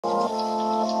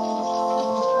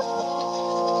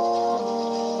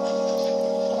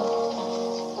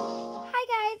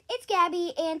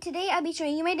Gabby, and today I'll be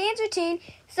showing you my dance routine.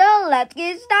 So let's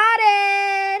get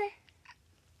started.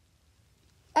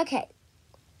 Okay.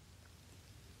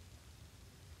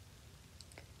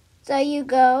 So you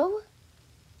go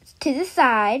to the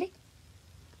side,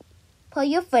 pull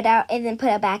your foot out, and then put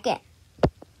it back in.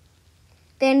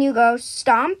 Then you go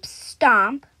stomp,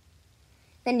 stomp.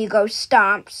 Then you go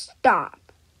stomp,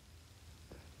 stomp.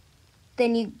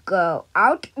 Then you go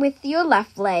out with your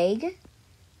left leg.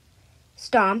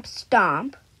 Stomp,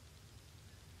 stomp.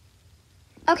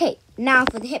 Okay, now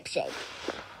for the hip shake.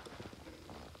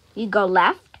 You go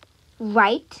left,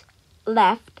 right,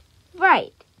 left,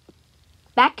 right.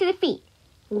 Back to the feet.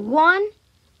 1,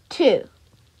 2,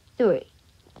 3.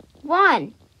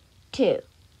 1, 2,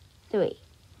 3.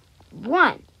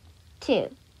 1, 2,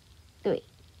 3.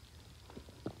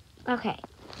 Okay,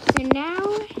 so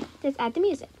now let's add the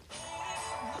music.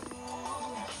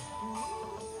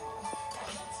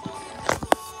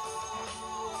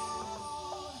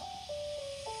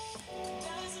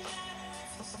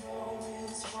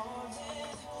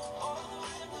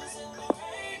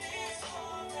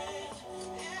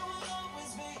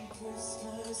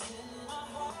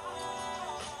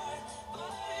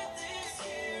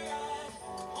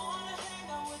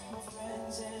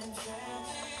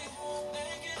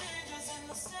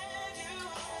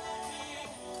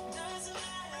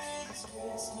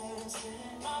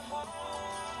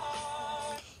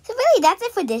 So really, that's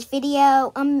it for this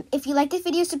video. If you like this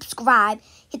video, subscribe,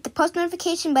 hit the post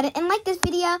notification button, and like this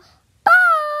video. Bye!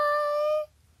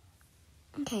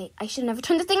 Okay, I should never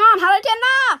turn this thing on. How do I turn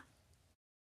it off?